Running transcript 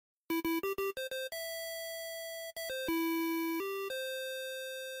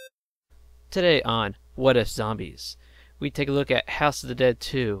Today on What If Zombies, we take a look at House of the Dead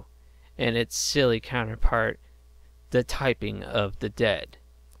 2 and its silly counterpart, The Typing of the Dead.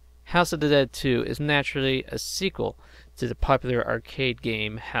 House of the Dead 2 is naturally a sequel to the popular arcade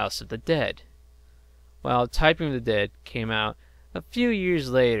game House of the Dead, while Typing of the Dead came out a few years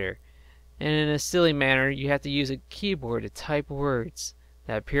later, and in a silly manner you have to use a keyboard to type words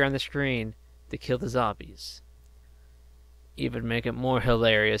that appear on the screen to kill the zombies. Even to make it more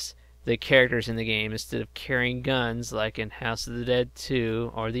hilarious, the characters in the game, instead of carrying guns like in House of the Dead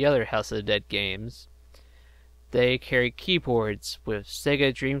 2 or the other House of the Dead games, they carry keyboards with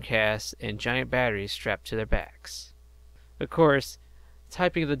Sega Dreamcast and giant batteries strapped to their backs. Of course,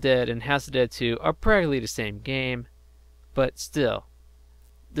 Typing of the Dead and House of the Dead 2 are practically the same game, but still,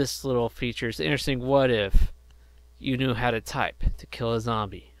 this little feature is interesting. What if you knew how to type to kill a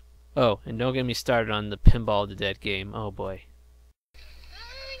zombie? Oh, and don't get me started on the Pinball of the Dead game. Oh boy.